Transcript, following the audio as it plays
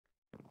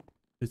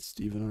It's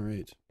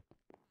StevenR8.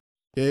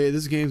 Okay,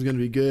 this game's gonna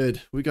be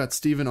good. We got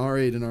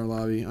StevenR8 in our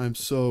lobby. I'm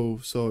so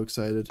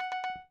excited.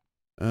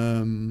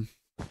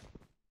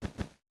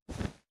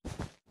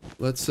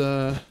 Let's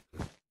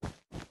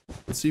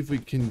see if we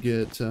can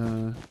get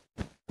who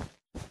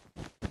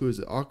is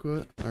it?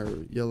 Aqua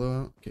or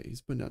Yellow out? Okay,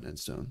 he's putting down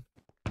endstone.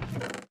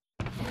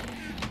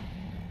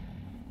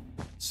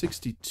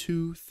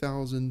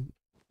 62,000,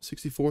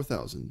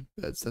 64,000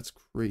 beds. That's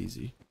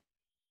crazy.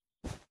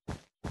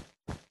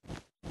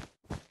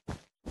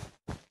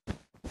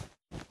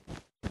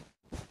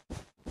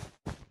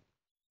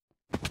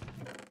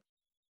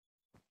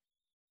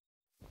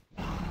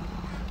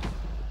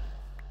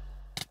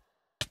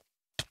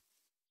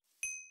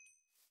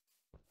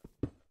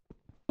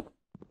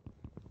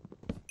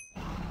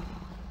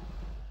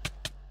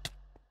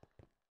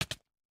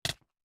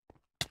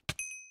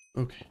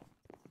 Okay.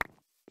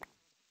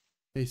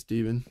 Hey,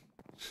 Steven.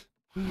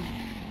 Did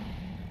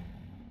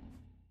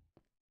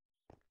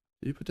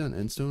you put down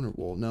endstone or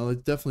wool? No,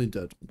 it definitely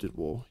did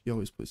wool. He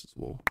always places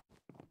wool.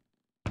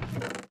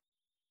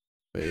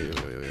 Wait.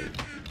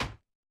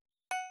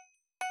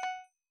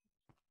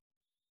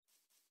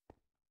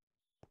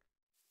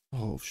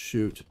 Oh,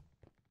 shoot.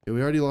 Okay,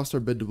 we already lost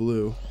our bed to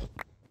blue.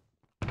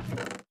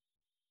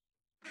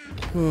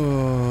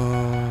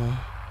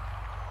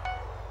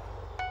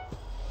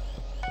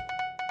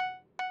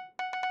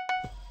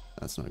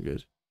 That's not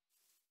good.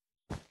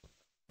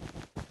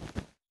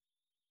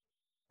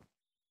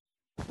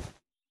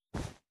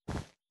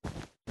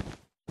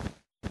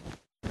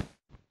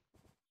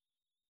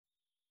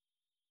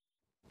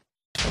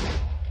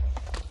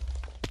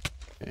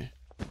 Okay.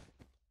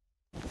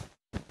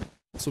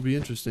 This will be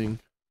interesting.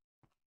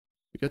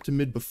 We got to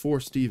mid before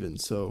Steven,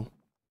 so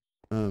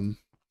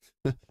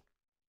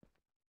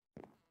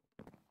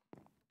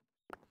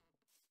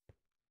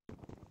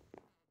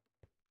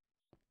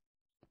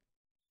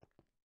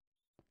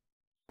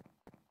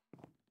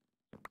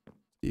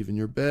Steven,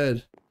 your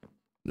bed.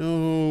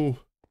 No.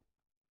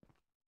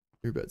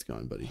 Your bed's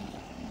gone, buddy.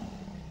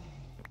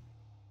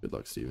 Good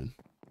luck, Steven.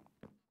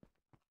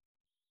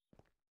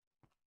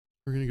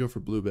 We're gonna go for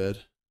blue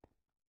bed.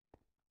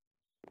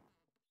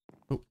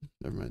 Oh,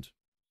 never mind.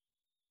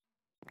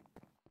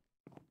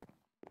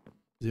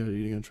 Are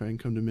you gonna try and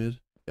come to mid?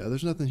 Yeah,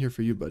 there's nothing here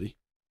for you, buddy.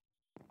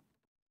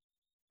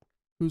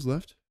 Who's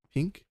left?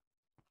 Pink?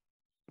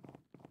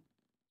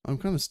 I'm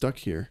kind of stuck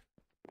here.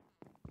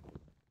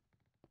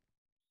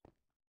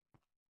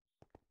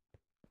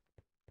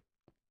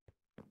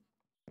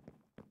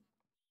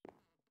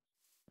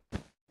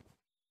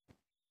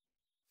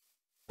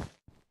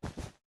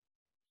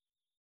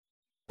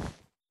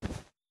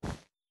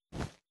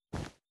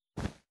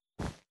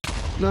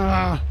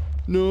 Ah!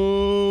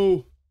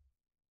 No!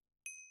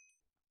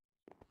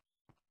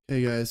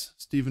 Hey guys,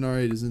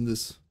 StevenR8 is in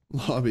this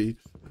lobby.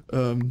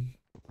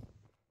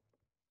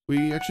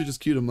 We actually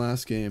just queued him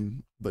last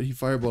game, but he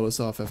fireballed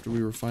us off after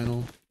we were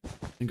final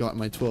and got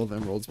my 12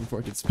 emeralds before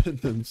I could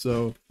spend them,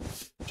 so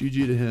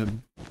GG to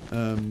him.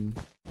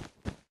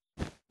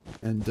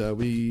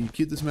 We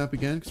queued this map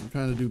again because we're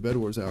trying to do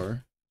Bedwars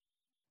Hour.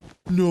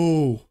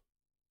 No!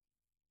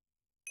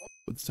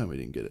 But this time we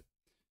didn't get it.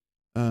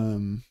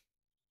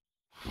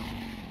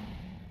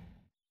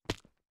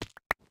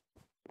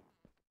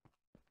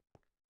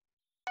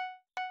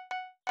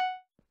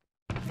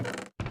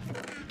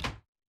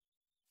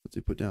 What's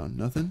he put down?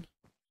 Nothing?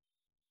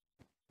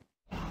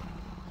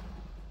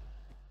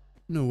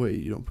 No way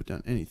you don't put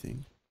down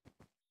anything.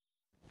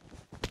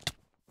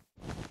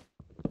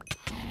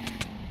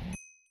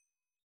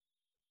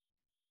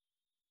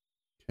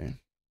 Okay.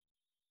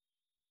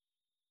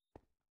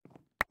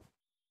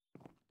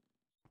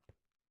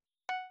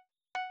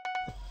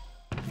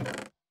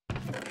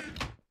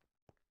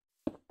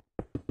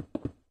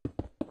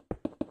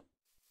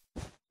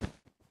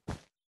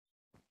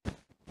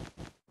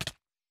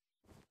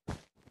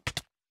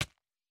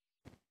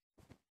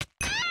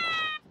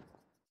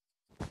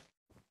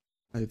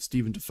 I have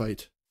Steven to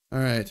fight.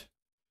 Alright.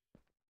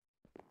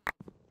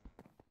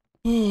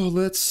 Oh,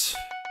 let's...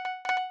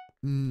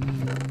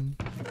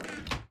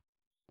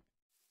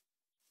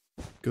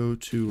 go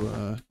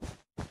to,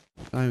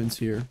 diamonds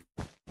here.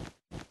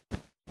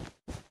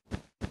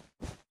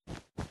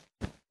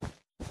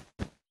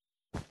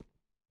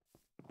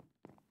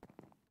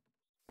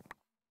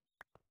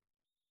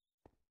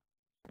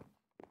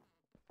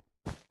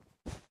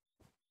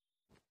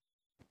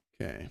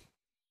 Okay.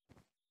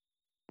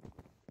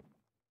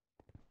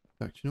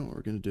 In fact, you know what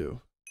we're gonna do?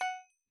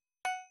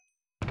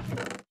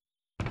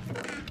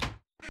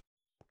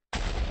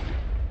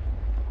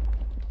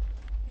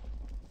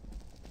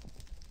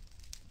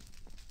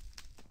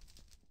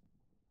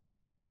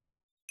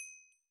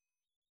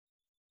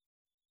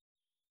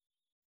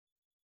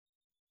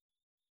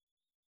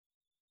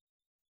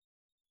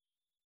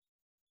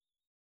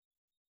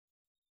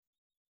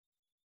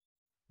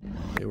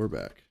 Okay, we're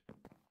back.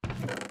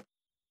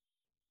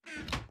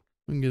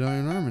 We can get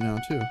iron armor now,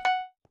 too.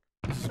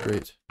 This is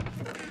great.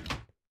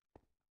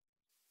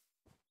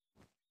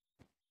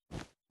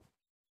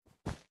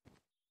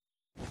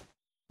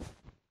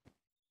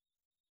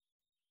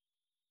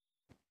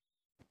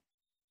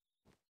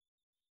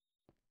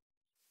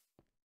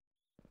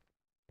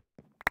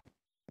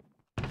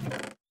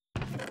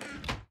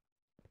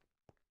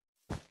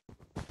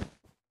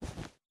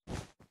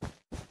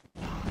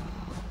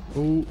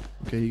 Oh,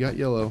 okay, you got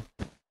yellow.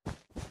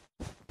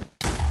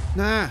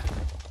 Nah!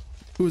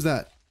 Who was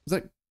that? Was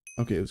that...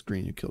 Okay, it was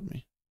green who killed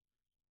me.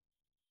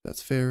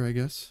 That's fair, I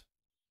guess.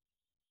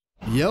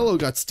 Yellow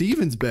got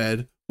Steven's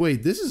bed.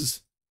 Wait, this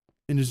is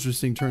an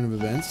interesting turn of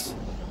events.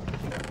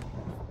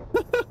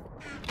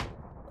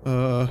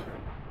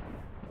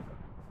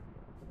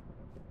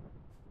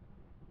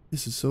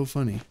 This is so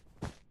funny.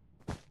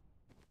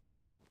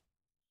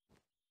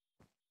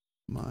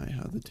 My,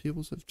 how the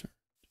tables have turned.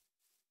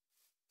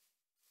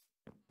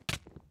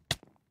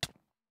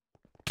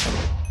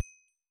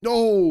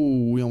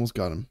 Oh, we almost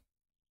got him.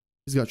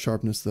 He's got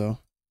sharpness though.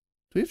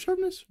 Do we have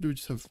sharpness? Or do we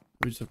just have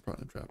prod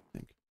and trap, I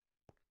think.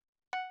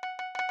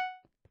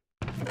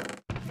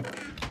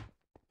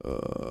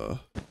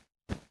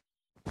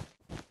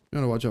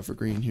 Gotta watch out for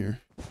green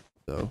here,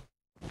 though.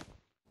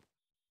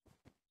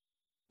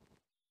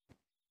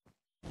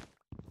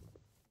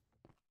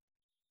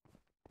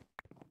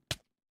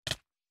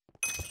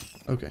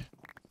 Okay.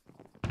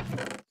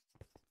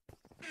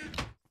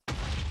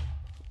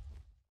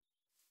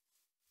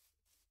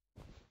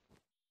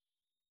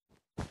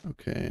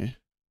 Okay.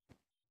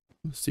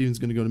 Steven's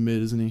gonna go to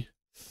mid, isn't he?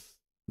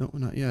 No,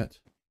 not yet.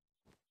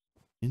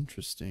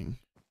 Interesting.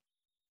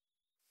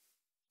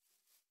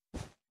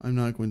 I'm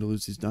not going to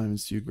lose these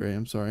diamonds to you, Gray.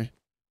 I'm sorry.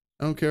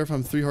 I don't care if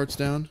I'm 3 hearts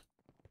down.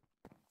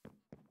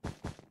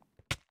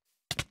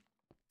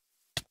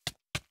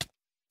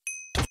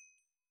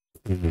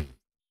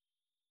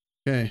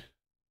 Okay.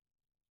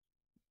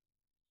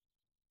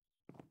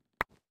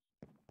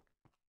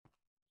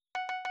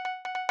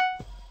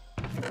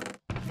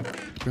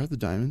 Grab the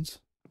diamonds.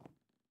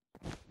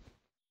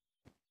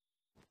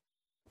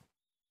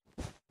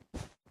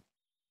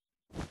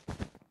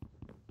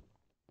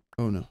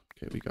 Oh no.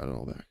 Okay, we got it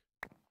all back.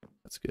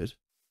 That's good.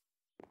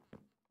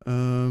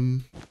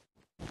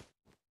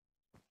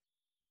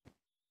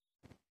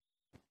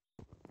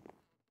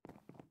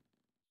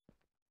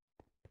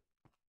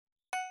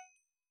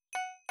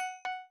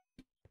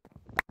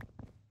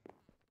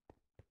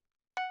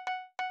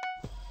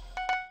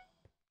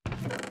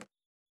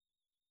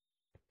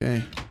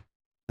 Okay.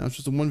 Now it's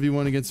just a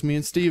 1v1 against me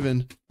and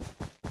Steven.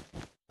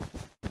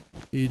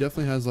 He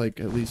definitely has like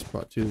at least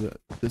prot 2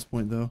 at this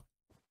point though.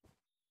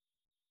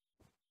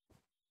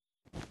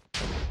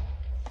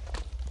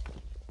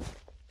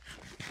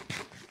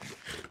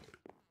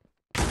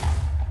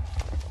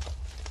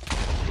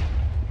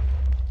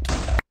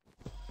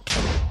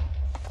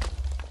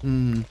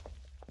 Hmm.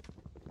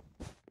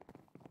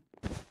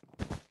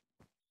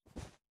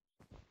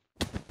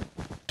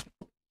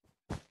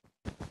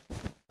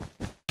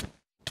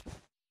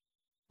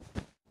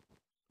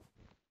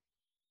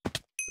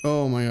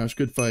 Oh my gosh,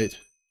 good fight.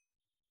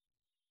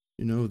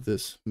 You know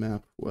this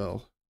map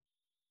well.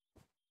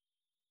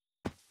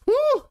 Woo!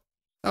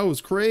 That was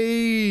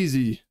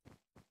crazy.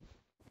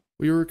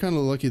 We were kind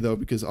of lucky though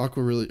because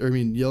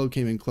yellow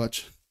came in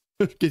clutch,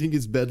 getting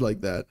his bed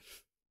like that.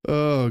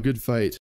 Oh, good fight.